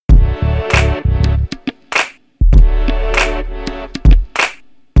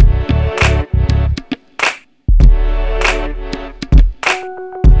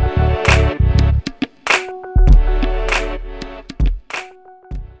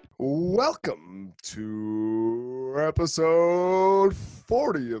Welcome to episode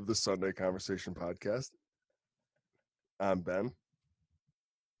 40 of the Sunday Conversation podcast. I'm Ben.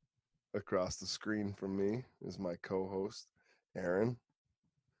 Across the screen from me is my co-host, Aaron.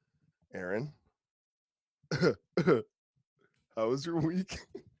 Aaron, how was your week?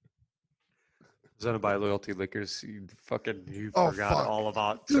 Presented by Loyalty Liquors. You Oh, forgot fuck. all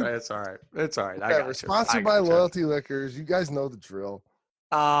about. Dude. It's all right. It's all right. Whatever. Sponsored by Loyalty Liquors. You guys know the drill.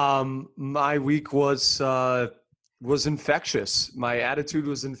 My week was infectious. My attitude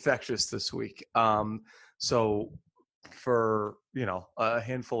was infectious this week. So for a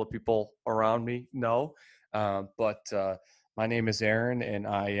handful of people around me, no. But my name is Aaron, and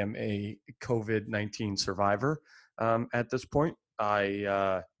I am a COVID-19 survivor. At this point,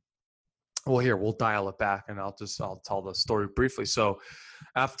 well, here, we'll dial it back, and I'll tell the story briefly. So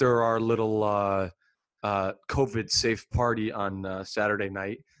after our little COVID safe party on Saturday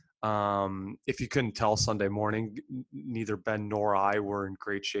night, if you couldn't tell, Sunday morning, neither Ben nor I were in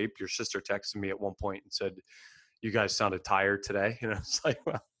great shape. Your sister texted me at one point and said, "You guys sounded tired today." And I was like,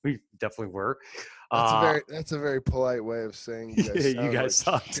 "Well, we definitely were." That's a very polite way of saying you guys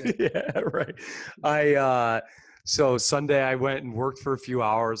sucked. Yeah, right. So Sunday I went and worked for a few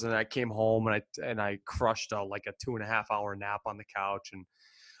hours, and I came home and I crushed a 2.5 hour nap on the couch, and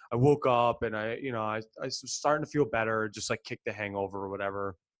I woke up and I was starting to feel better, just like kicked the hangover or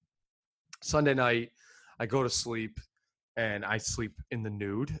whatever. Sunday night I go to sleep and I sleep in the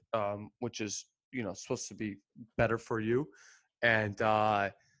nude, which is supposed to be better for you, and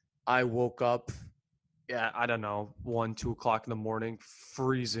I woke up. Yeah, I don't know, 1-2 o'clock in the morning,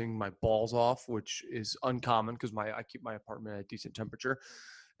 freezing my balls off, which is uncommon because I keep my apartment at a decent temperature.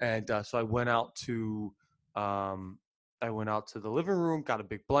 And so I went out to the living room, got a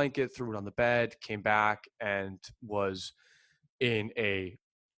big blanket, threw it on the bed, came back, and was in a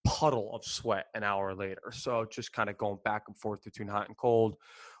puddle of sweat an hour later. So just kind of going back and forth between hot and cold.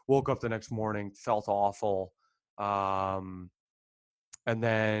 Woke up the next morning, felt awful. And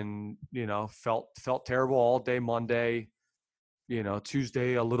then, felt terrible all day Monday,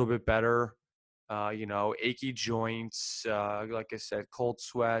 Tuesday a little bit better, achy joints, like I said, cold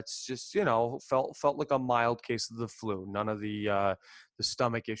sweats, just, felt like a mild case of the flu. None of the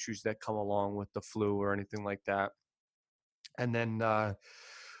stomach issues that come along with the flu or anything like that. And then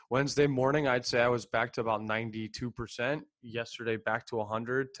Wednesday morning, I'd say I was back to about 92%. Yesterday, back to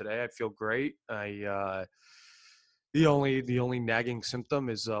 100. Today, I feel great. The only nagging symptom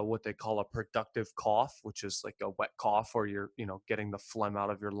is what they call a productive cough, which is like a wet cough where you're, getting the phlegm out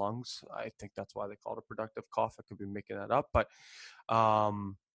of your lungs. I think that's why they call it a productive cough. I could be making that up, but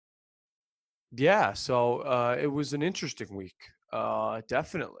yeah. So it was an interesting week,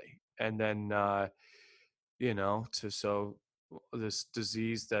 definitely. And then so this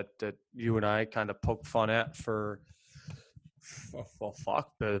disease that you and I kind of poke fun at for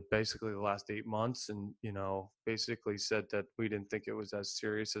basically the last 8 months, and basically said that we didn't think it was as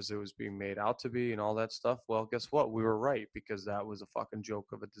serious as it was being made out to be and all that stuff. Well, guess what? We were right, because that was a fucking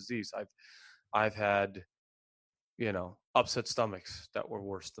joke of a disease. I've had upset stomachs that were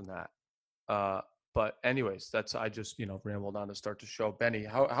worse than that. But anyways, I just rambled on to start the show. Benny,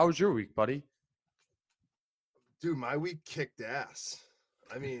 how was your week, buddy? Dude, my week kicked ass.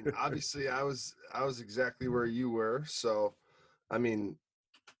 I mean, obviously I was exactly where you were, so I mean,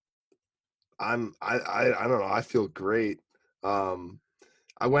 I don't know. I feel great. I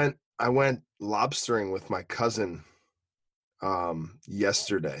went lobstering with my cousin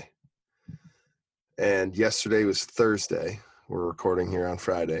yesterday, and yesterday was Thursday. We're recording here on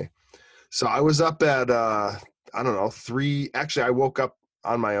Friday, so I was up at I don't know 3. Actually, I woke up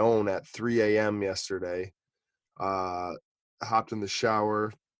on my own at 3 a.m. yesterday. Hopped in the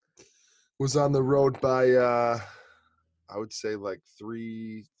shower. Was on the road by I would say like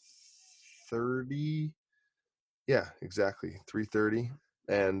 3:30. Yeah, exactly, 3:30,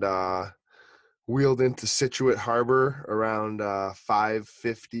 and wheeled into Scituate Harbor around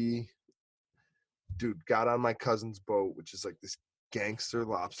 5:50. Dude, got on my cousin's boat, which is like this gangster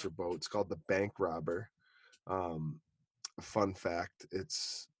lobster boat. It's called the Bank Robber. Fun fact,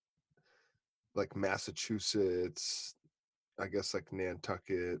 it's like Massachusetts, I guess like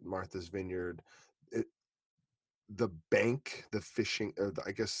Nantucket, Martha's Vineyard. The bank, the fishing, or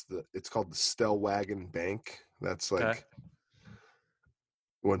I guess it's called the Stellwagen Bank. That's like Okay.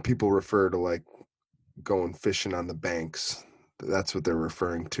 when people refer to like going fishing on the banks, that's what they're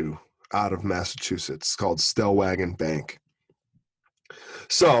referring to out of Massachusetts. It's called Stellwagen Bank.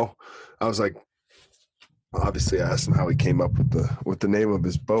 So I was like, obviously I asked him how he came up with the name of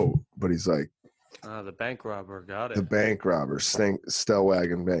his boat, but he's like, The bank robber got The it. bank robber,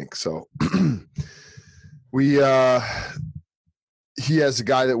 Stellwagen Bank. So we he has a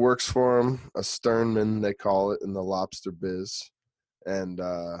guy that works for him, a sternman they call it in the lobster biz, and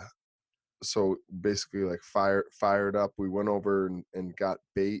so basically like fired up. We went over and got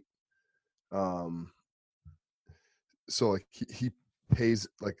bait. So like he pays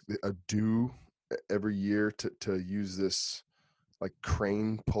like a due every year to use this like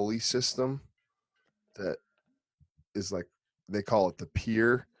crane pulley system that is like they call it the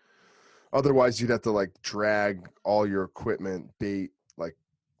pier. Otherwise, you'd have to like drag all your equipment, bait, like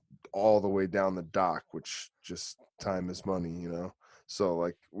all the way down the dock, which just time is money, you know. So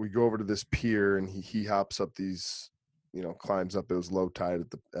like we go over to this pier and he hops up these, you know, climbs up. It was low tide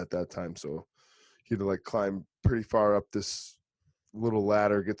at that time, so he had to like climb pretty far up this little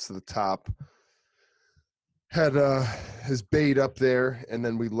ladder, gets to the top. Had his bait up there, and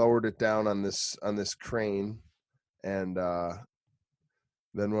then we lowered it down on this crane, and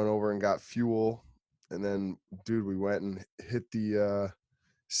then went over and got fuel, and then dude, we went and hit the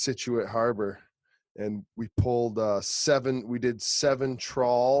Situate Harbor, and we pulled we did 7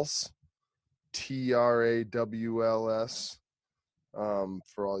 trawls, TRAWLS,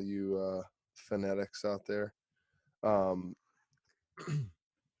 for all you phonetics out there.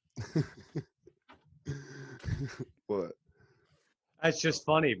 What? It's just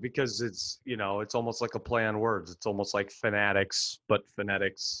funny because it's, you know, it's almost like a play on words. It's almost like fanatics, but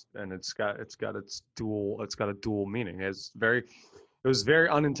phonetics, and it's got a dual meaning. It was very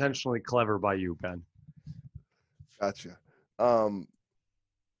unintentionally clever by you, Ben. Gotcha.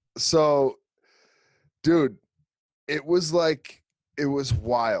 So, dude, it was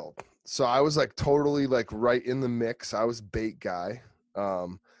wild. So I was like totally like right in the mix. I was bait guy.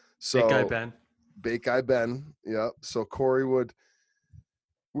 So Big guy Ben. bait guy Ben. Yep. So Corey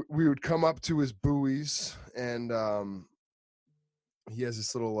we would come up to his buoys, and he has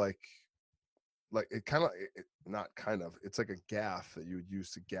this little like it kind of not kind of, it's like a gaff that you would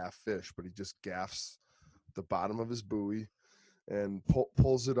use to gaff fish, but he just gaffs the bottom of his buoy and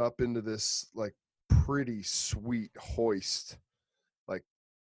pulls it up into this like pretty sweet hoist. Like,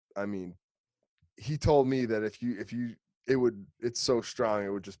 I mean, he told me that if you it's so strong it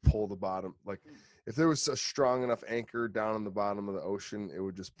would just pull the bottom. Like if there was a strong enough anchor down in the bottom of the ocean, it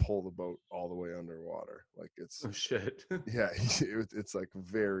would just pull the boat all the way underwater. Like it's Oh shit. yeah, it's like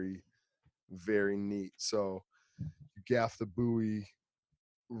very, very neat. So you gaff the buoy,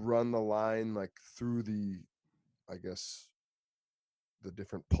 run the line like through the, I guess, the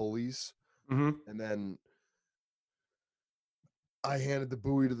different pulleys, Mm-hmm. and then I handed the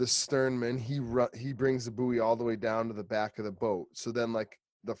buoy to the sternman. He brings the buoy all the way down to the back of the boat. So then like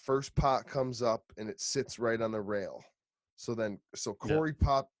the first pot comes up and it sits right on the rail. So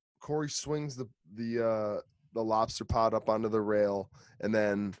Corey swings the lobster pot up onto the rail, and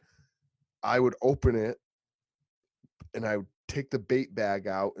then I would open it and I would take the bait bag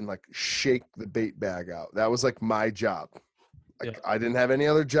out and like shake the bait bag out. That was like my job. Like, I didn't have any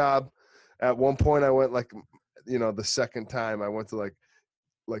other job. At one point I went like, you know, the second time I went to like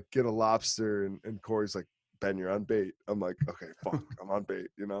get a lobster, and Corey's like, Ben, you're on bait. I'm like, okay, fuck, I'm on bait,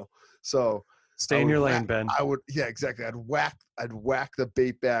 you know? So Stay in your lane, Ben. Yeah, exactly. I'd whack the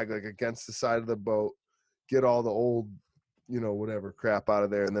bait bag like against the side of the boat, get all the old, you know, whatever crap out of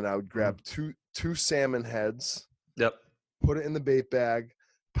there. And then I would grab two salmon heads, Yep. put it in the bait bag,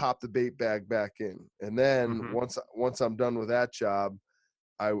 pop the bait bag back in. And then once I'm done with that job,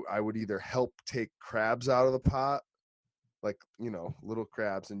 I would either help take crabs out of the pot, like, you know, little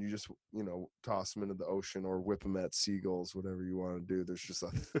crabs, and you just, you know, toss them into the ocean or whip them at seagulls, whatever you want to do. There's just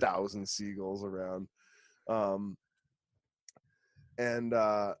 1,000 seagulls around. And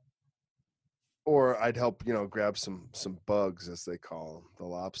or I'd help, you know, grab some bugs, as they call them, the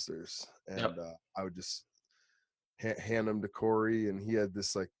lobsters. And I would just hand them to Corey, and he had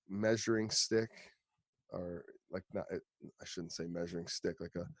this like measuring stick, or like I shouldn't say measuring stick,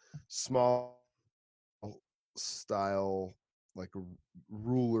 like a small style like a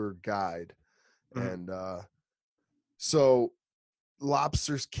ruler guide. And so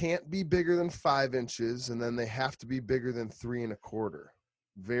lobsters can't be bigger than 5 inches, and then they have to be bigger than 3 1/4.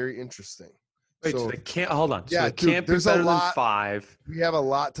 Very interesting. Wait, so they can't, hold on. Yeah, so they can't be better than 5. We have a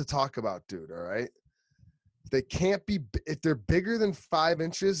lot to talk about, dude. All right. They can't be, if they're bigger than 5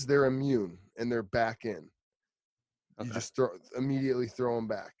 inches, they're immune and they're back in. You just immediately throw them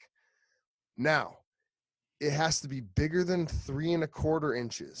back. Now, it has to be bigger than 3 1/4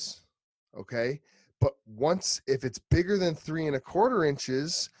 inches. Okay. But if it's bigger than 3 1/4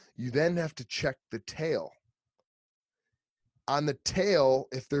 inches, you then have to check the tail. On the tail,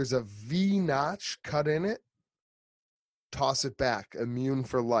 if there's a V notch cut in it, toss it back, immune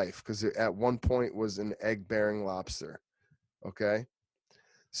for life, because it at one point was an egg-bearing lobster. Okay,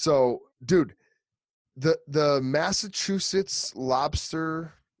 so dude, the Massachusetts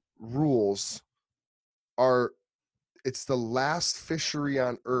lobster rules are, it's the last fishery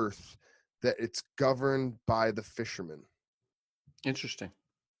on earth that it's governed by the fishermen. Interesting.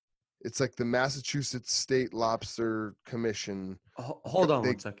 It's like the Massachusetts State Lobster Commission. Hold on They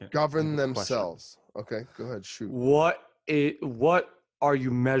 1 second. I govern have a question. themselves. Okay, go ahead, shoot. What are you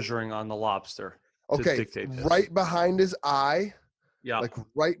measuring on the lobster to Okay, dictate this? right behind his eye, Yeah. like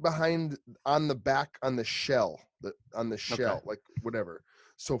right behind on the back on the shell, Okay. like whatever.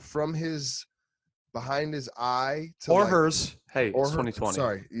 So from his behind his eye to Or like, hers. Hey, or it's her, 2020.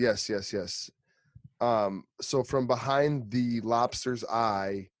 sorry, yes. So from behind the lobster's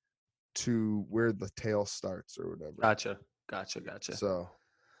eye to where the tail starts or whatever. Gotcha. So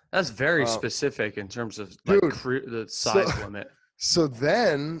That's very specific in terms of like dude, the size limit. So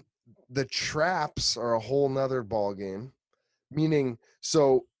then the traps are a whole nother ball game. Meaning,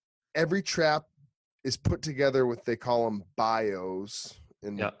 so every trap is put together with, they call them bios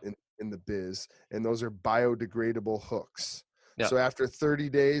in the biz, and those are biodegradable hooks. Yeah. So after 30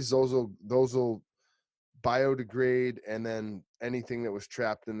 days, those will biodegrade, and then anything that was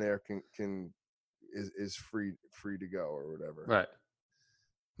trapped in there is free to go or whatever. Right.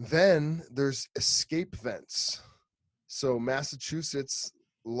 Then there's escape vents. So Massachusetts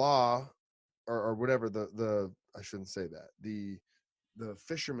law, or whatever, the I shouldn't say that, the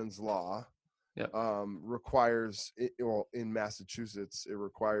fisherman's law requires it, well, in Massachusetts it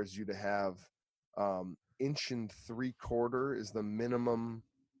requires you to have 1 3/4 is the minimum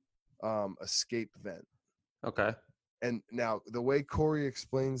escape vent. Okay. And now the way Corey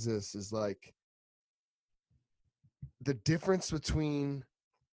explains this is like the difference between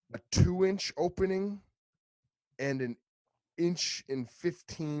a 2-inch opening and an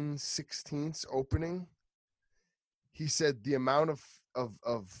 1.15 opening. He said the amount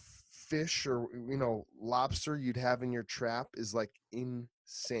of fish, or lobster you'd have in your trap is like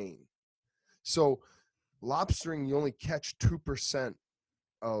insane. So lobstering, you only catch 2%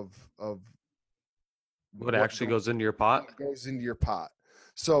 of what actually goes into your pot. Goes into your pot.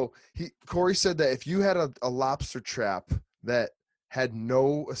 So Corey said that if you had a lobster trap that had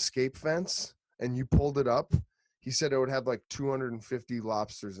no escape vents and you pulled it up, he said it would have like 250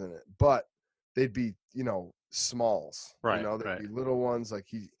 lobsters in it, but they'd be, smalls, right? They'd be little ones. Like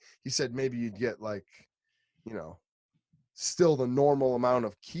he said, maybe you'd get like, still the normal amount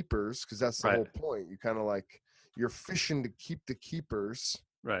of keepers, because that's the whole point. You kind of like, you're fishing to keep the keepers,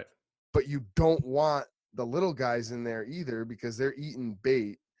 right? But you don't want the little guys in there either, because they're eating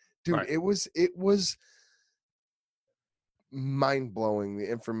bait. Dude, it was mind-blowing, the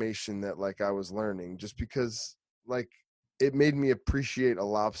information that like I was learning, just because like it made me appreciate a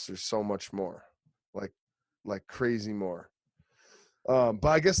lobster so much more, like crazy more. But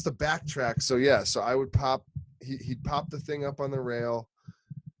I guess the backtrack, so I would he'd pop the thing up on the rail,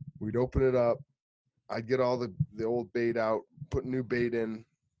 we'd open it up, I'd get all the old bait out, put new bait in,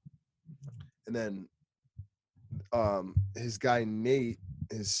 and then his guy Nate,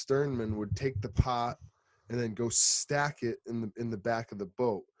 his sternman, would take the pot and then go stack it in the back of the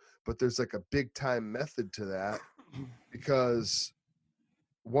boat. But there's like a big time method to that, because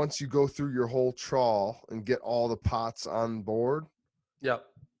once you go through your whole trawl and get all the pots on board,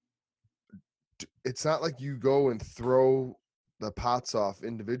 it's not like you go and throw the pots off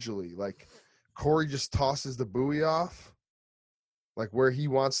individually. Like Corey just tosses the buoy off, like where he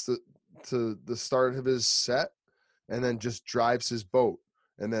wants to the start of his set, and then just drives his boat,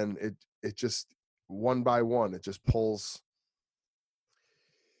 and then it just one by one it just pulls.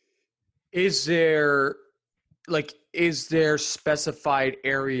 Is there specified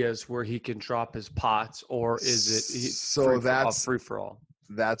areas where he can drop his pots, or is it that's free for all?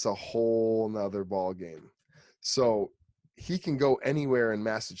 That's a whole nother ball game. So he can go anywhere in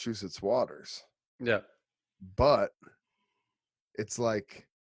Massachusetts waters. Yeah. But it's like,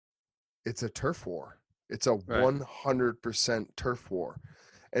 it's a turf war. It's a 100% turf war.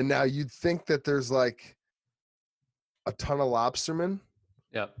 And now you'd think that there's like a ton of lobstermen.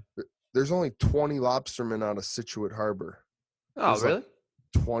 Yeah. There's only 20 lobstermen out of Scituate Harbor. Oh, really? Like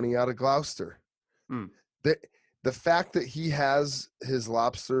 20 out of Gloucester. The fact that he has his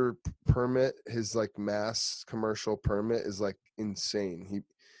lobster permit, his like mass commercial permit, is like insane.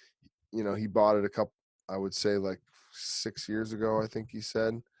 He bought it I would say like 6 years ago, I think he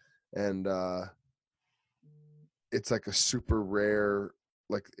said. And it's like a super rare,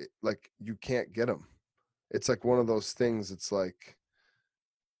 like you can't get them. it's like one of those things. It's like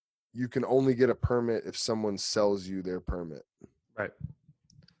you can only get a permit if someone sells you their permit. Right.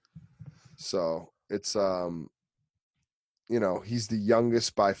 So it's he's the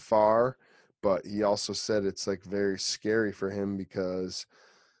youngest by far, but he also said it's like very scary for him because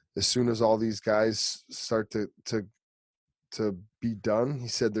as soon as all these guys start to be done, he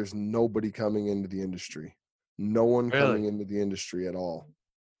said there's nobody coming into the industry. No one coming Really? into the industry at all.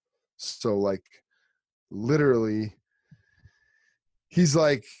 So like literally he's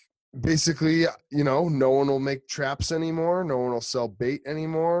like basically, no one will make traps anymore, no one will sell bait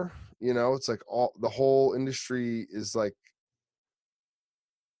anymore. It's like all the whole industry is like,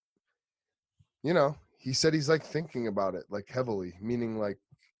 he said he's like thinking about it like heavily, meaning like,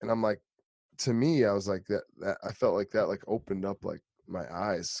 and I'm like, to me, I was like that I felt like that like opened up like my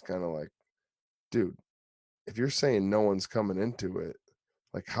eyes, kind of like, dude, if you're saying no one's coming into it,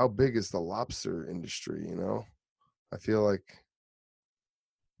 like how big is the lobster industry, I feel like,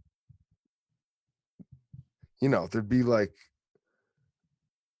 there'd be like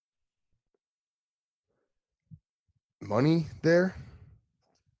money there,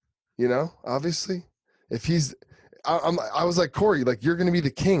 obviously. If he's I was like, Corey, like you're gonna be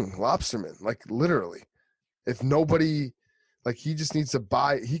the king lobsterman, like literally. If nobody, like he just needs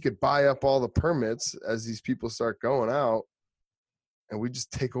to he could buy up all the permits as these people start going out, and we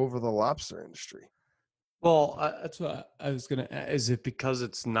just take over the lobster industry. Well, that's what I was gonna. Is it because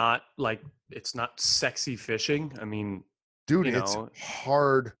it's not like it's not sexy fishing? I mean, Dude, you it's know,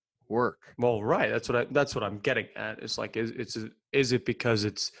 hard work. well, right. That's what I'm getting at. It's like, is it because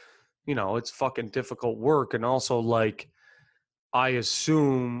it's, it's fucking difficult work, and also like, I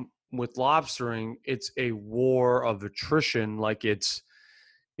assume with lobstering, it's a war of attrition. Like it's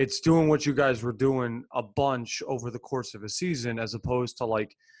doing what you guys were doing a bunch over the course of a season, as opposed to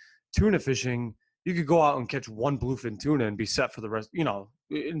like tuna fishing. You could go out and catch one bluefin tuna and be set for the rest,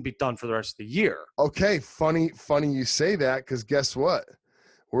 and be done for the rest of the year. Okay, funny you say that, because guess what?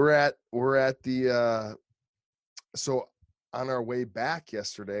 We're at the so on our way back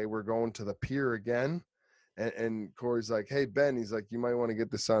yesterday, we're going to the pier again. And Corey's like, hey Ben, he's like, you might want to get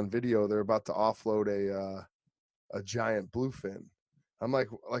this on video. They're about to offload a giant bluefin. I'm like,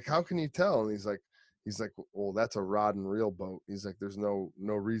 how can you tell? And he's like, well, that's a rod and reel boat. He's like, there's no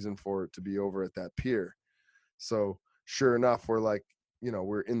reason for it to be over at that pier. So sure enough, we're like,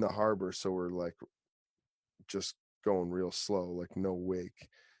 we're in the harbor, so we're like just going real slow, like no wake.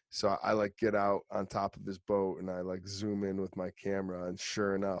 So I like get out on top of his boat and I like zoom in with my camera, and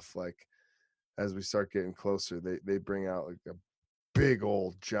sure enough, like as we start getting closer, they bring out like a big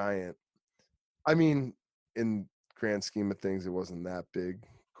old giant. I mean, in grand scheme of things, it wasn't that big.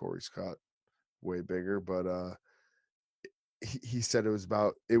 Corey's caught way bigger, but he said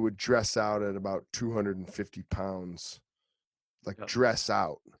it would dress out at about 250 pounds, like Yep. dress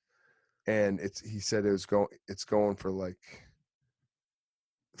out. And he said it's going for like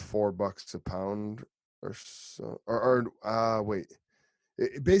 $4 a pound or so, or wait,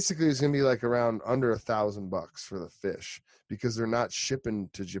 it basically is going to be like around under $1,000 for the fish, because they're not shipping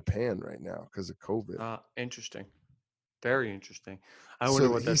to Japan right now because of COVID. Interesting. Very interesting. I wonder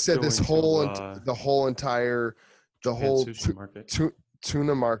So what he that's said this doing to the Japan whole sushi market.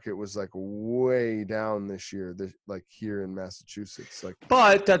 tuna market was like way down this year, like here in Massachusetts. Like,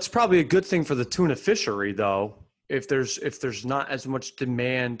 But that's probably a good thing for the tuna fishery, though. If there's not as much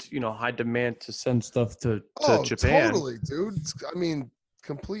demand, high demand to send stuff to oh, Japan. totally, dude. I mean,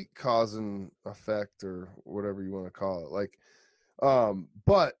 complete cause and effect, or whatever you want to call it. Like,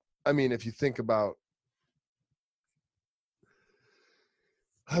 but I mean, if you think about,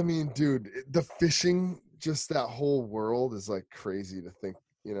 I mean, dude, the fishing, just that whole world is like crazy to think,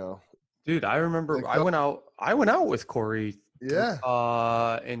 Dude, I remember like I went out with Corey yeah.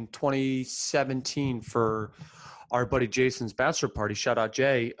 in 2017 for our buddy Jason's bachelor party. Shout out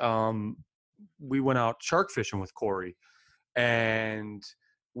Jay. We went out shark fishing with Corey, and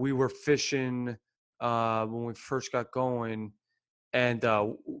we were fishing when we first got going, and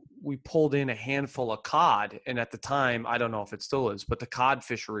we pulled in a handful of cod. And at the time, I don't know if it still is, but the cod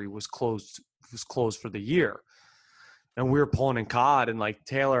fishery was closed for the year, and we were pulling in cod, and like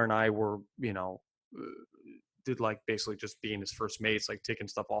Taylor and I were, uh, did like basically just being his first mates, like taking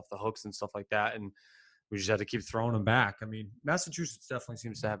stuff off the hooks and stuff like that, and we just had to keep throwing them back. I mean, Massachusetts definitely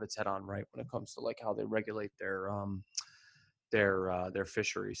seems to have its head on right when it comes to like how they regulate their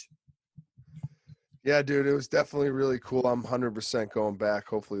fisheries. Yeah, dude, it was definitely really cool. I'm 100% going back,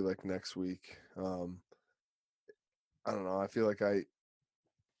 hopefully like next week. I don't know. I feel like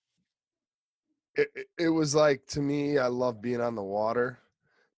it was like, to me, I love being on the water,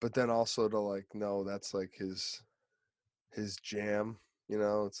 but then also to like know that's like his jam, you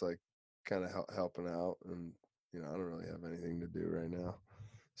know, it's like kind of helping out, and you know, I don't really have anything to do right now,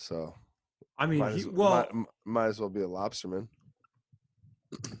 so I mean, might as might as well be a lobsterman.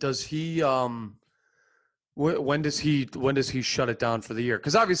 does he when does he shut it down for the year?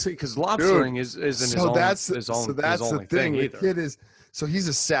 Because obviously, because lobstering isn't his only the thing thing. either. The kid is he's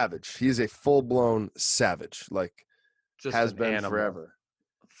a savage. He is a full blown savage. Like Just has an been animal. forever.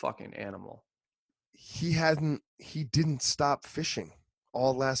 Fucking animal. He didn't stop fishing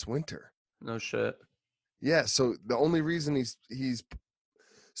all last winter. No shit. Yeah, so the only reason he's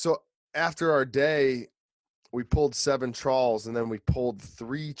so after our day, we pulled 7 trawls, and then we pulled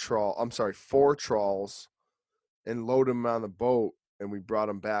 4 trawls and loaded them on the boat, and we brought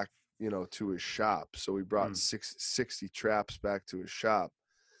them back, you know, to his shop. So we brought 60 traps back to his shop.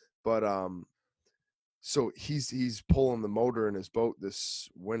 But so he's pulling the motor in his boat this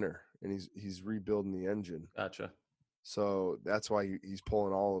winter, and he's rebuilding the engine. Gotcha. So that's why he's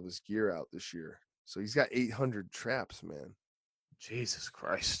pulling all of his gear out this year. So he's got 800 traps, man. Jesus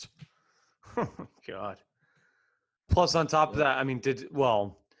Christ. Oh my God. Plus, on top of that, I mean,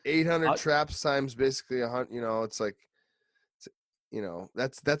 800 traps times basically 100. You know, it's like, you know,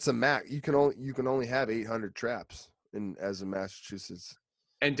 that's a max. You can only have 800 traps as a Massachusetts.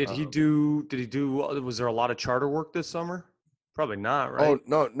 And did he do? Was there a lot of charter work this summer? Probably not, right?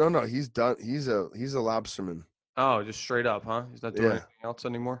 Oh no. He's done. He's a lobsterman. Oh, just straight up, huh? He's not doing anything else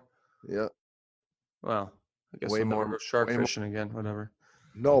anymore. Yeah. Well, I guess way we'll more never go shark fishing again. Whatever.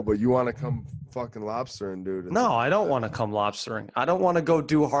 No, but you want to come fucking lobstering, dude? No, I don't want to come lobstering. I don't want to go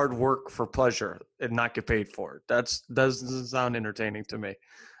do hard work for pleasure and not get paid for it. That doesn't sound entertaining to me.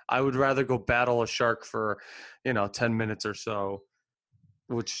 I would rather go battle a shark for, 10 minutes or so,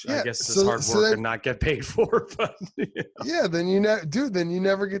 which I guess is hard work and not get paid for. But yeah, then you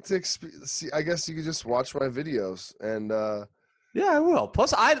never get to see. I guess you could just watch my videos and. Yeah, I will.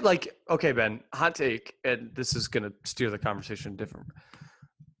 Plus, okay, Ben, hot take, and this is going to steer the conversation different.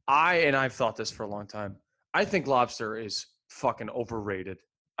 I've thought this for a long time. I think lobster is fucking overrated.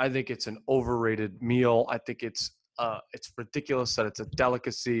 I think it's an overrated meal. I think it's ridiculous that it's a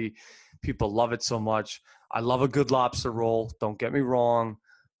delicacy. People love it so much. I love a good lobster roll. Don't get me wrong,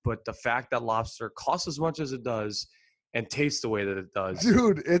 but the fact that lobster costs as much as it does and tastes the way that it does,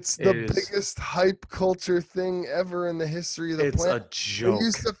 dude, it's the biggest hype culture thing ever in the history of the planet. It's a joke. They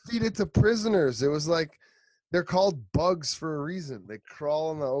used to feed it to prisoners. It was like they're called bugs for a reason. They crawl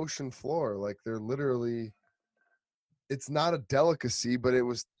on the ocean floor. Like they're literally. It's not a delicacy, but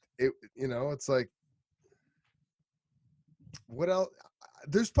it's like. What else?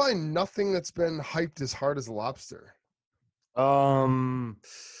 There's probably nothing that's been hyped as hard as lobster.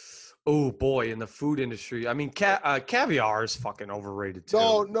 Oh boy, in the food industry, I mean, caviar is fucking overrated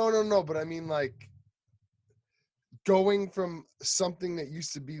too. No. But I mean, like, going from something that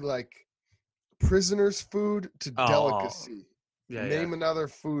used to be like prisoners' food to delicacy. Yeah. Name another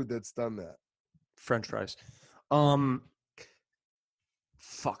food that's done that. French fries.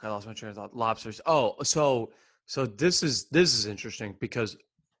 Fuck, I lost my train of thought. Lobsters. Oh, so this is interesting because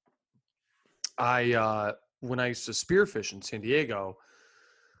when I used to spearfish in San Diego,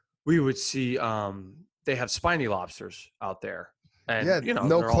 we would see they have spiny lobsters out there, and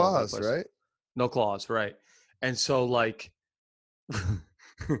no claws, right? No claws, right? And so like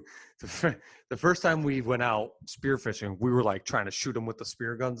the first time we went out spearfishing, we were like trying to shoot them with the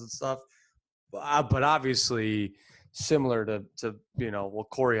spear guns and stuff, but obviously similar to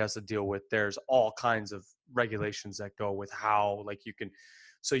what Corey has to deal with, there's all kinds of regulations that go with how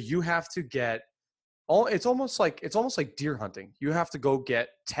so you have to get. It's almost like deer hunting. You have to go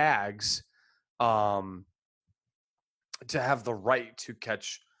get tags to have the right to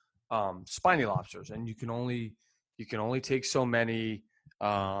catch spiny lobsters, and you can only take so many,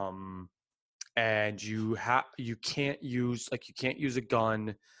 and you can't use a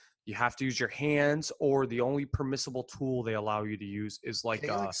gun. You have to use your hands, or the only permissible tool they allow you to use is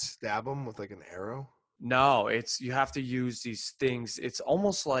stab them with like an arrow. No, you have to use these things. It's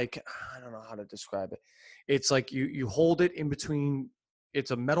almost like, I don't know how to describe it. It's like you hold it in between.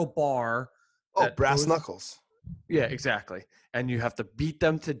 It's a metal bar. Oh, brass knuckles. Yeah, exactly. And you have to beat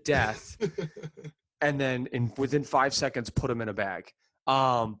them to death, and then within 5 seconds, put them in a bag.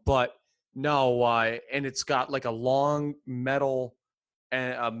 But no, and it's got like a long metal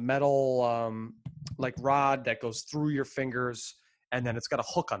like rod that goes through your fingers, and then it's got a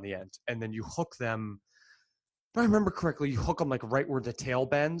hook on the end, and then you hook them. If I remember correctly, you hook them like right where the tail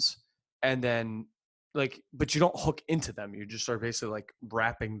bends, and then but you don't hook into them. You just are basically like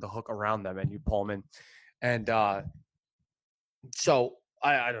wrapping the hook around them, and you pull them in. And so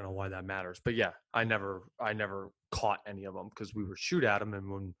I don't know why that matters, but yeah, I never caught any of them because we would shoot at them,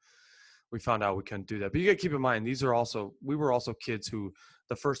 and when we found out we couldn't do that. But you got to keep in mind, we were also kids who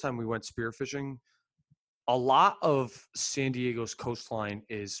the first time we went spearfishing, a lot of San Diego's coastline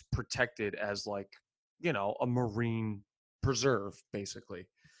is protected as like, a marine preserve basically.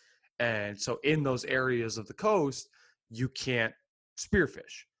 And so in those areas of the coast, you can't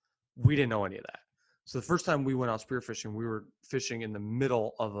spearfish. We didn't know any of that. So the first time we went out spearfishing, we were fishing in the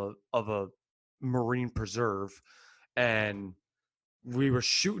middle of a marine preserve, and we were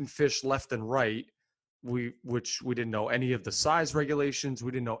shooting fish left and right. Which we didn't know any of the size regulations.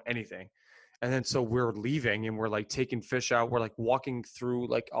 We didn't know anything. And then so we're leaving and we're like taking fish out. We're like walking through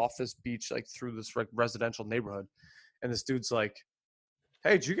like off this beach, like through this like residential neighborhood. And this dude's like,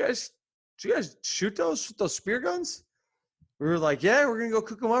 "Hey, did you guys shoot those spear guns?" We were like, "Yeah, we're gonna go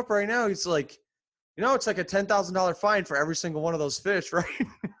cook them up right now." He's like, "It's like a $10,000 fine for every single one of those fish, right?"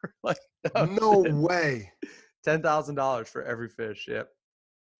 Like, No way. $10,000 for every fish. Yep.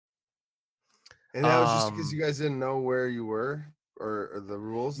 And that was just because you guys didn't know where you were or the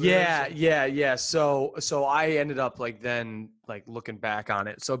rules Yeah, there? yeah. So I ended up like then like looking back on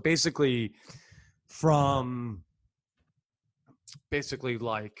it. So basically from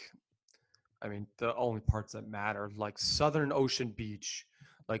like, I mean, the only parts that matter, like Southern Ocean Beach,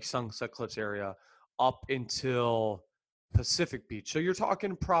 like Sunset Cliffs area, up until Pacific Beach. So you're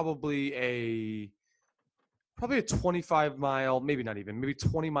talking probably a 25-mile, maybe not even, maybe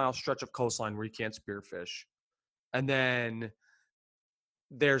 20-mile stretch of coastline where you can't spearfish. And then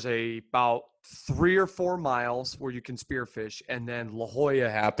there's about 3 or 4 miles where you can spearfish, and then La Jolla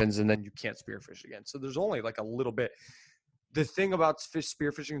happens, and then you can't spearfish again. So there's only like a little bit. The thing about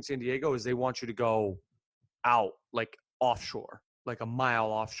spearfishing in San Diego is they want you to go out, like offshore, like a mile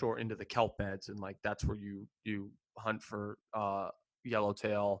offshore into the kelp beds, and like that's where you hunt for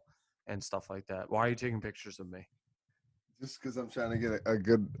yellowtail and stuff like that. Why are you taking pictures of me? Just because I'm trying to get a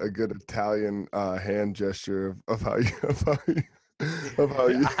good Italian hand gesture of how you of how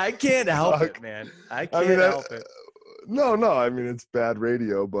you I can't help talk. it, man. I can't help it. No. I mean, it's bad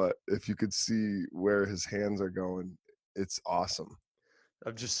radio, but if you could see where his hands are going, it's awesome.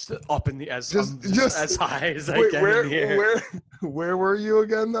 I'm just up in the as high as I wait, can in the air. Where were you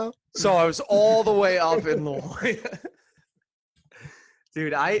again though? So I was all the way up in La Jolla.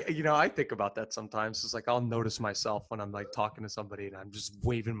 Dude, I think about that sometimes. It's like I'll notice myself when I'm like talking to somebody and I'm just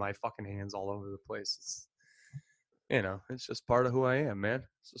waving my fucking hands all over the place. It's just part of who I am, man.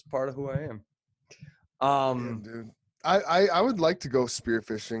 It's just part of who I am. Yeah, dude. I would like to go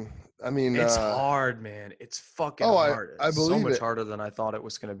spearfishing. I mean, it's hard, man. It's fucking hard. I It's believe so much it. harder than I thought it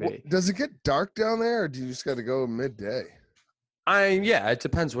was going to be. Does it get dark down there, or do you just got to go midday? Yeah, it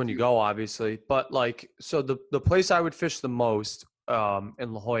depends when you go, obviously. But like, so the place I would fish the most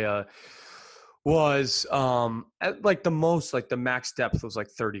in La Jolla was at like the most, like the max depth was like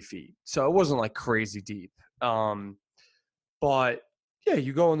 30 feet. So it wasn't like crazy deep. But yeah,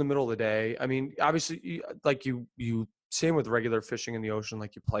 you go in the middle of the day. I mean, obviously, you same with regular fishing in the ocean,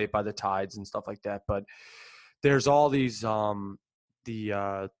 like you play it by the tides and stuff like that. But there's all these the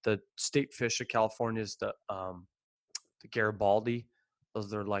state fish of California is the Garibaldi.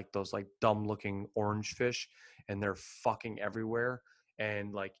 Those like dumb looking orange fish, and they're fucking everywhere.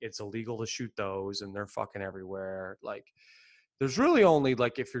 And like it's illegal to shoot those, and they're fucking everywhere. Like there's really only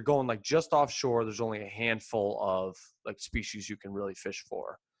like if you're going like just offshore, there's only a handful of like species you can really fish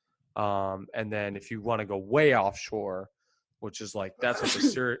for. And then if you want to go way offshore, which is like that's what the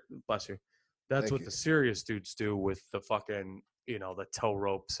serious bless you, that's what the serious dudes do with the fucking the tow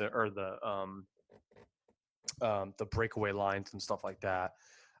ropes or the breakaway lines and stuff like that.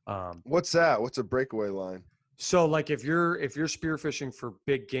 What's that? What's a breakaway line? So like if you're spearfishing for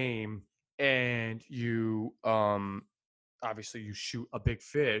big game and you obviously you shoot a big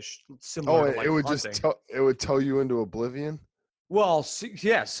fish similar to like it would hunting. it would tow you into oblivion. Well,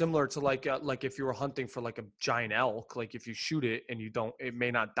 yeah, similar to like if you were hunting for like a giant elk, like if you shoot it and it may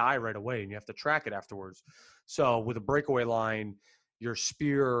not die right away and you have to track it afterwards. So with a breakaway line, your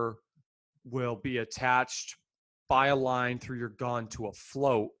spear will be attached by a line through your gun to a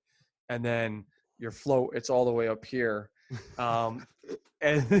float, and then your float, it's all the way up here. And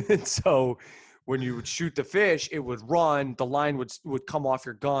so when you would shoot the fish, it would run, the line would come off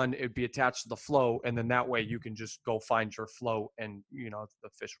your gun, it would be attached to the float, and then that way you can just go find your float, and the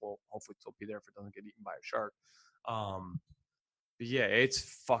fish will hopefully still be there if it doesn't get eaten by a shark. But yeah,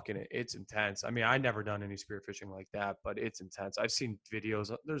 it's intense. I mean, I never done any spearfishing like that, but it's intense. I've seen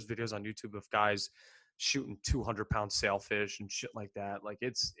videos. There's videos on YouTube of guys shooting 200-pound sailfish and shit like that. Like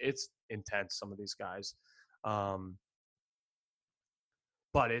it's intense. Some of these guys.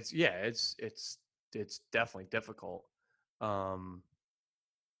 but it's definitely difficult. But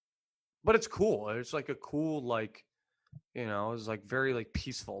it's cool. It's like a cool, like, it's like very like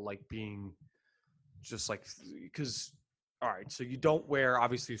peaceful, like being just like, because, all right, so you don't wear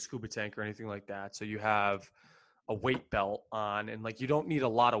obviously a scuba tank or anything like that. So you have a weight belt on, and like you don't need a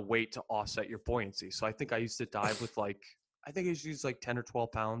lot of weight to offset your buoyancy. So I think I used to dive with like, I think I used to use like 10 or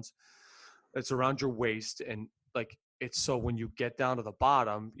 12 pounds. It's around your waist, and like it's so when you get down to the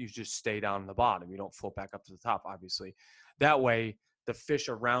bottom, you just stay down in the bottom. You don't float back up to the top, obviously. That way, the fish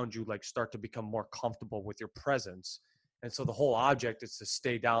around you like start to become more comfortable with your presence. And so the whole object is to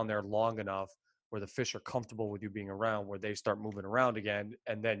stay down there long enough where the fish are comfortable with you being around, where they start moving around again,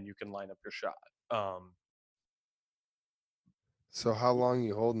 and then you can line up your shot. So how long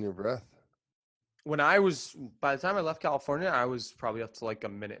you holding your breath? When by the time I left California, I was probably up to like a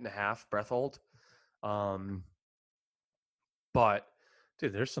minute and a half breath hold. But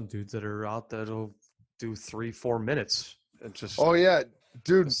dude, there's some dudes that are out that'll do 3-4 minutes and just Oh yeah,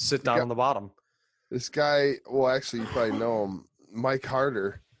 dude, sit down on the bottom. This guy, well, actually, you probably know him, Mike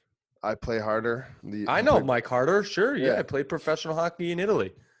Harder. I play Harder. I know Mike Harder. Sure, yeah, I played professional hockey in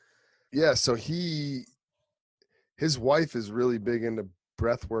Italy. Yeah, so his wife is really big into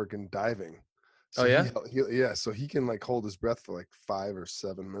breath work and diving. So oh yeah, yeah. So he can like hold his breath for like 5 or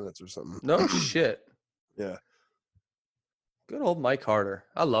 7 minutes or something. No shit. Yeah. Good old Mike Harder.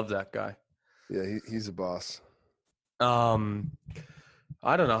 I love that guy. Yeah, he's a boss. I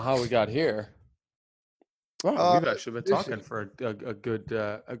don't know how we got here. Oh, we've actually been talking for a good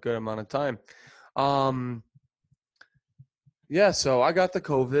amount of time. Yeah, so I got the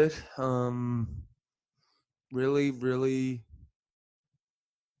COVID. Really, really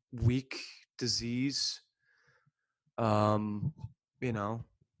weak disease. I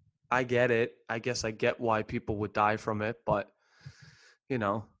get it. I guess I get why people would die from it, but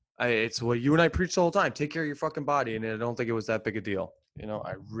it's what you and I preach the whole time. Take care of your fucking body, and I don't think it was that big a deal.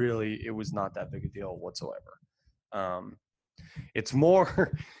 It was not that big a deal whatsoever.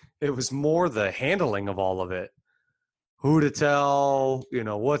 It was more the handling of all of it. Who to tell,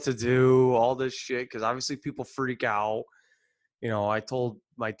 what to do, all this shit. Because obviously people freak out. I told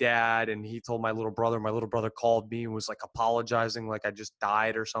my dad, and he told my little brother. My little brother called me and was like apologizing, like I just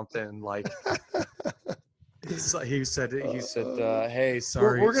died or something. Like he said, "Hey,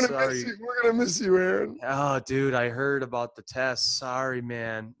 sorry, we're gonna miss you. We're gonna miss you, Aaron." Oh, dude, I heard about the test. Sorry,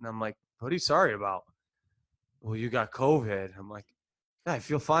 man. And I'm like, "What are you sorry about?" Well, you got COVID. I'm like, yeah, I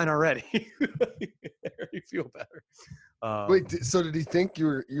feel fine already. I already feel better. Wait, so did he think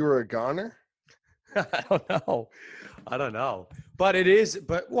you were a goner? I don't know. But it is.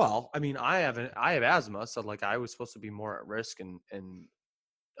 But well, I mean, I have asthma, so like I was supposed to be more at risk and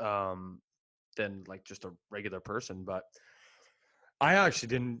than like just a regular person. But I actually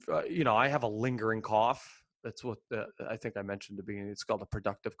didn't. I have a lingering cough. That's what I think I mentioned at the beginning. It's called a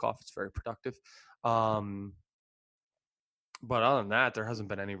productive cough. It's very productive. But other than that, there hasn't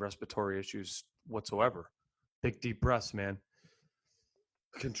been any respiratory issues whatsoever. Big deep breaths, man.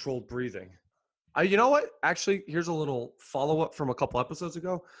 Controlled breathing. You know what? Actually, here's a little follow-up from a couple episodes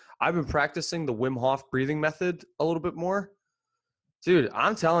ago. I've been practicing the Wim Hof breathing method a little bit more. Dude,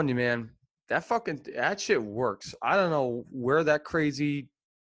 I'm telling you, man, that shit works. I don't know where that crazy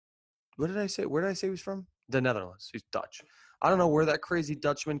 – what did I say? Where did I say he was from? The Netherlands. He's Dutch. I don't know where that crazy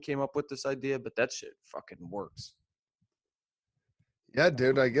Dutchman came up with this idea, but that shit fucking works. Yeah,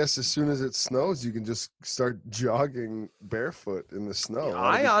 dude, I guess as soon as it snows, you can just start jogging barefoot in the snow. Yeah,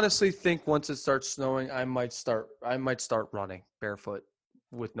 I honestly think once it starts snowing, I might start running barefoot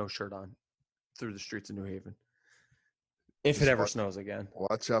with no shirt on through the streets of New Haven. If it ever snows again.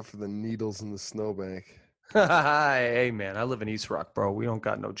 Watch out for the needles in the snowbank. Hey, man, I live in East Rock, bro. We don't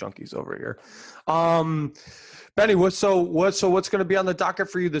got no junkies over here. Benny, what's going to be on the docket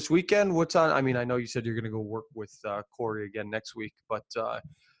for you this weekend? What's on? I mean, I know you said you're going to go work with Corey again next week, but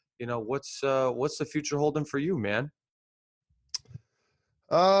what's the future holding for you, man?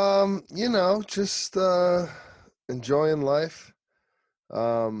 Just enjoying life.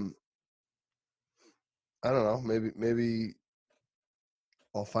 I don't know. Maybe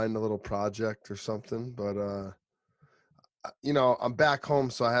I'll find a little project or something. But I'm back home,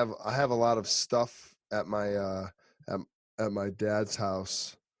 so I have a lot of stuff at my at my dad's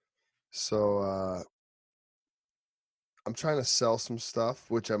house. So I'm trying to sell some stuff,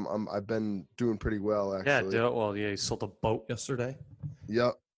 which I've been doing pretty well actually. Yeah, you sold a boat yesterday.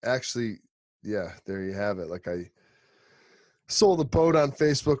 Yep, actually, yeah. There you have it. Like I sold a boat on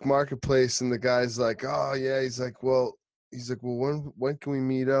Facebook Marketplace, and the guy's like, "Oh yeah," he's like, "Well, when can we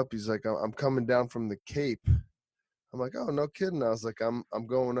meet up?" He's like, "I'm coming down from the Cape I'm like, oh, no kidding. I was like, I'm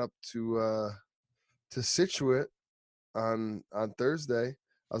going up to Scituate on Thursday.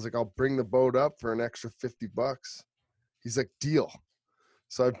 I was like, I'll bring the boat up for an extra $50. He's like, deal.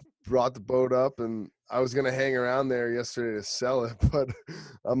 So I brought the boat up, and I was gonna hang around there yesterday to sell it, but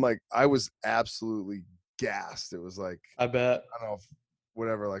I'm like, I was absolutely gassed. It was like, I bet. I don't know,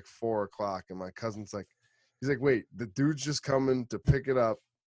 whatever, like 4 o'clock, and my cousin's like, he's like, wait, the dude's just coming to pick it up,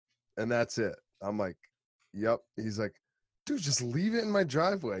 and that's it. I'm like, yep. He's like, dude, just leave it in my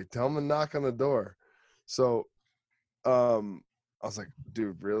driveway. Tell him to knock on the door. So, I was like,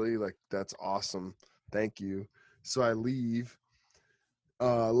 dude, really? Like, that's awesome. Thank you. So I leave.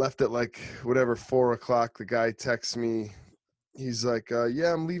 Left at like whatever 4 o'clock. The guy texts me. He's like,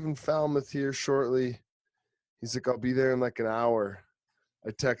 yeah, I'm leaving Falmouth here shortly. He's like, I'll be there in like an hour. I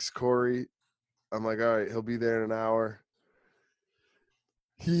text Corey. I'm like, all right, he'll be there in an hour.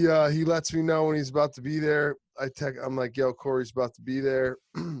 He lets me know when he's about to be there. I'm like, yo, Corey's about to be there.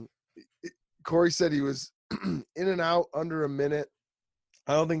 Corey said he was in and out under a minute.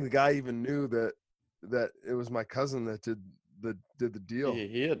 I don't think the guy even knew that it was my cousin that did the deal.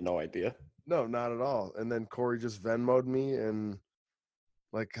 He had no idea. No, not at all. And then Corey just Venmo'd me, and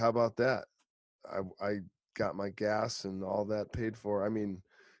like, how about that? I got my gas and all that paid for. I mean,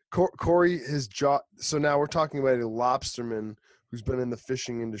 Corey, his job. So now we're talking about a lobsterman who's been in the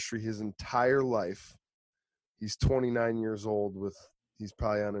fishing industry his entire life. He's 29 years old. He's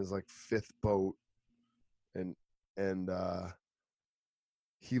probably on his like 5th boat, and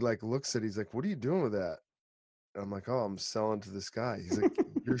he like looks at. He's like, "What are you doing with that?" And I'm like, "Oh, I'm selling to this guy." He's like,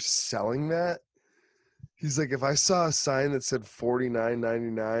 "You're selling that?" He's like, "If I saw a sign that said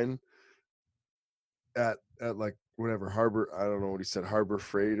 $49.99 at like whatever Harbor, I don't know what he said, Harbor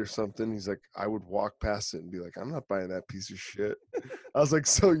Freight or something," he's like, I would walk past it and be like, "I'm not buying that piece of shit." I was like,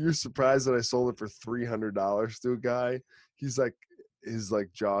 "So you're surprised that I sold it for $300 to a guy?" He's like, his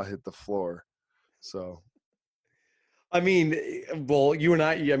like jaw hit the floor. So I mean, well, you and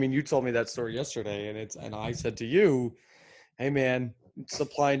I mean, you told me that story yesterday, and I said to you, hey man,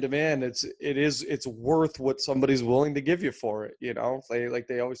 supply and demand, it's worth what somebody's willing to give you for it.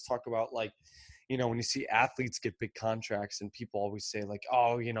 They always talk about, like, when you see athletes get big contracts and people always say like,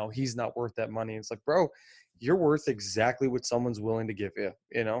 oh, he's not worth that money. It's like, bro, you're worth exactly what someone's willing to give you.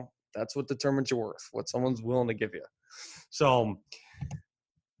 That's what determines your worth, what someone's willing to give you. So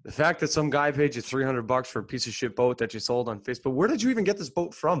the fact that some guy paid you $300 for a piece of shit boat that you sold on Facebook. Where did you even get this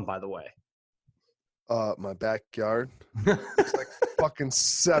boat from, by the way? my backyard. It's like fucking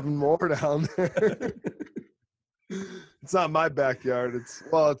 7 more down there. It's not my backyard. It's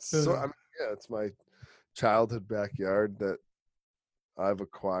my childhood backyard that I've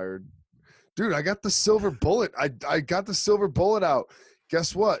acquired. Dude, I got the silver bullet. I got the silver bullet out.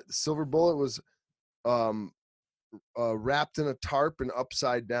 Guess what? The silver bullet was wrapped in a tarp and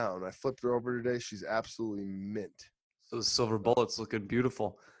upside down. I flipped her over today. She's absolutely mint. So the silver bullet's looking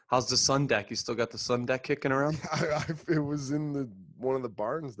beautiful. How's the sun deck? You still got the sun deck kicking around? It was in one of the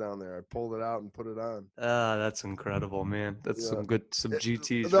barns down there. I pulled it out and put it on. Ah, that's incredible, man. That's some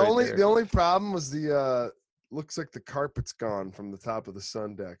GTs. The only problem was the looks like the carpet's gone from the top of the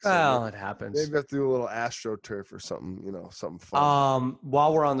sun deck. So it happens. Maybe have to do a little AstroTurf or something, something fun.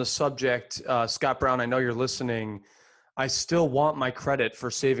 While we're on the subject, Scott Brown, I know you're listening. I still want my credit for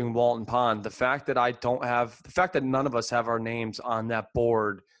saving Walton Pond. The fact that none of us have our names on that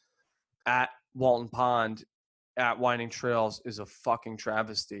board at Walton Pond at Winding Trails is a fucking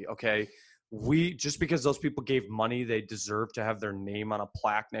travesty. Okay. Just because those people gave money, they deserve to have their name on a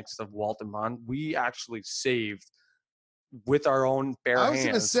plaque next to Walton Pond. We actually saved with our own bare hands. I was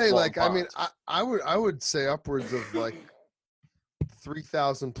going to say, like, Pond. I mean, I would say upwards of like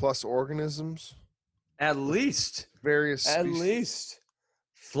 3,000 plus organisms. At least. Various species. At least.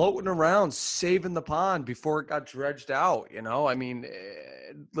 Floating around, saving the pond before it got dredged out. I mean,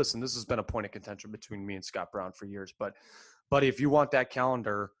 listen, this has been a point of contention between me and Scott Brown for years. But if you want that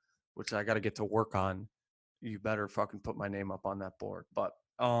calendar, which I got to get to work on, you better fucking put my name up on that board. But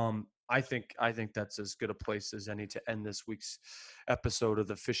I think that's as good a place as any to end this week's episode of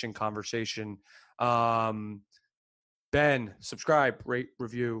the Fishing Conversation. Ben, subscribe, rate,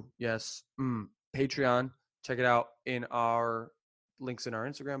 review. Yes. Patreon. Check it out in our links in our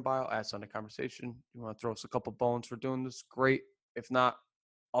Instagram bio at Sunday Conversation. You want to throw us a couple bones for doing this? Great. If not,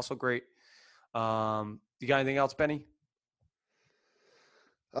 also great. You got anything else, Benny?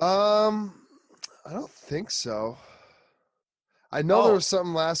 I don't think so. I know there was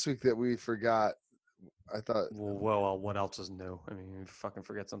something last week that we forgot. I thought. Well, what else is new? I mean, you fucking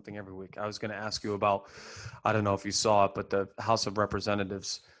forget something every week. I was going to ask you about, I don't know if you saw it, but the House of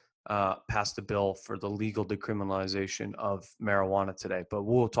Representatives passed a bill for the legal decriminalization of marijuana today, but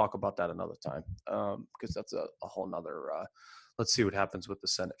we'll talk about that another time because that's a whole nother. Let's see what happens with the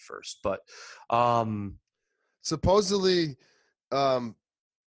Senate first. But supposedly,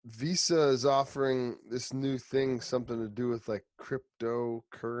 Visa is offering this new thing, something to do with like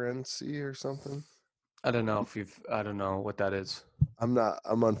cryptocurrency or something. I don't know what that is. I'm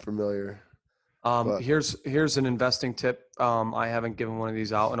unfamiliar. But Here's an investing tip. I haven't given one of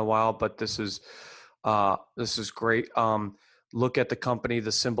these out in a while, but this is great. Look at the company,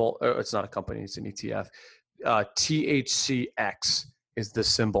 the symbol. It's not a company; it's an ETF. THCX is the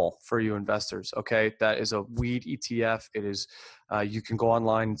symbol for you investors. Okay, that is a weed ETF. It is. You can go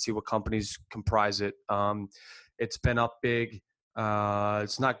online and see what companies comprise it. It's been up big.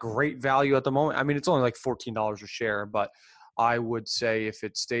 It's not great value at the moment. I mean, it's only like $14 a share, but I would say if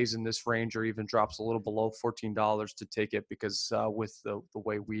it stays in this range or even drops a little below $14 to take it, because with the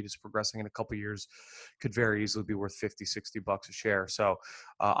way weed is progressing in a couple of years, could very easily be worth 50, $60 a share. So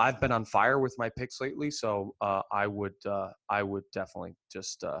I've been on fire with my picks lately. So I would definitely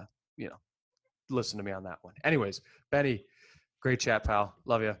just, listen to me on that one. Anyways, Benny, great chat, pal.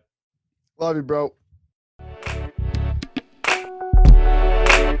 Love you. Love you, bro.